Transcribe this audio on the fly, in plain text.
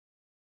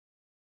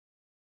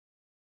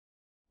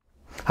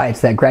Hi,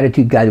 it's that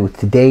gratitude guide with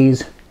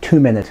today's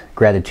 2-minute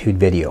gratitude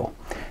video.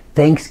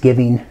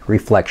 Thanksgiving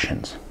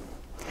reflections.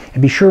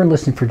 And be sure and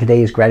listen for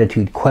today's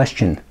gratitude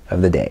question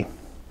of the day.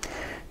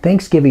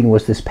 Thanksgiving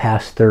was this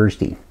past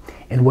Thursday,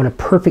 and what a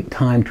perfect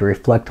time to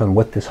reflect on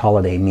what this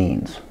holiday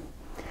means.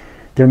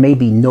 There may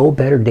be no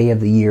better day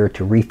of the year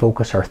to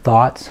refocus our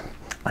thoughts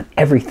on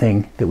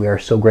everything that we are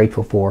so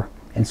grateful for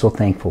and so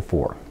thankful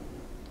for.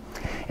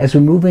 As we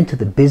move into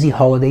the busy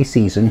holiday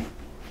season,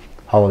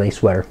 holiday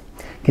sweater,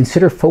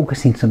 consider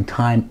focusing some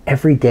time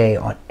every day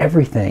on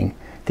everything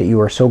that you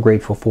are so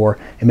grateful for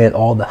amid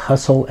all the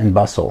hustle and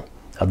bustle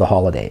of the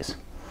holidays.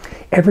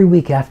 Every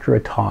week after a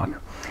talk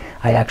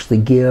I actually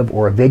give,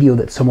 or a video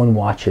that someone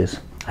watches,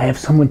 I have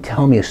someone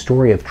tell me a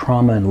story of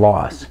trauma and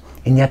loss,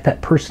 and yet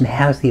that person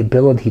has the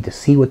ability to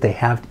see what they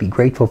have to be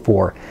grateful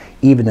for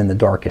even in the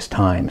darkest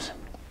times.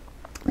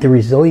 The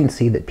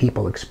resiliency that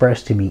people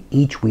express to me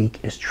each week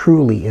is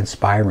truly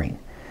inspiring.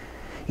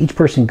 Each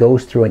person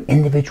goes through an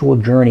individual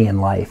journey in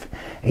life,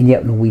 and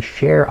yet when we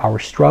share our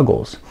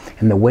struggles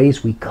and the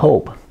ways we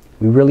cope,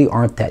 we really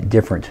aren't that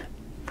different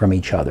from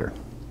each other.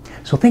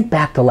 So think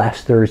back to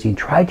last Thursday and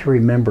try to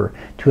remember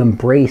to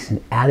embrace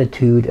an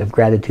attitude of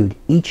gratitude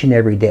each and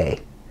every day,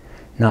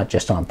 not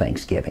just on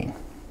Thanksgiving.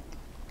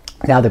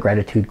 Now the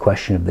gratitude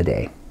question of the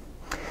day.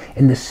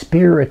 In the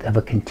spirit of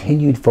a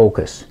continued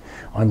focus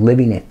on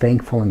living a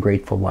thankful and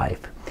grateful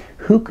life,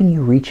 who can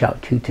you reach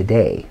out to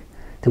today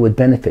that would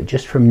benefit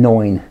just from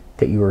knowing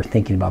that you are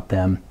thinking about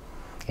them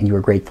and you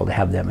are grateful to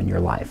have them in your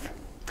life?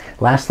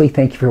 Lastly,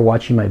 thank you for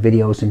watching my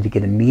videos, and to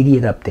get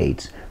immediate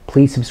updates,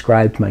 please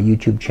subscribe to my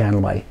YouTube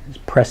channel by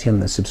pressing on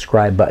the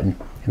subscribe button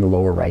in the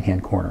lower right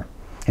hand corner.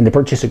 And to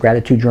purchase a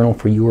gratitude journal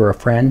for you or a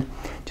friend,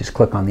 just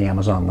click on the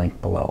Amazon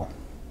link below.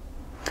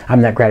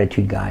 I'm that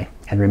gratitude guy,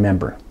 and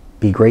remember,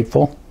 be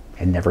grateful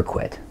and never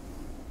quit.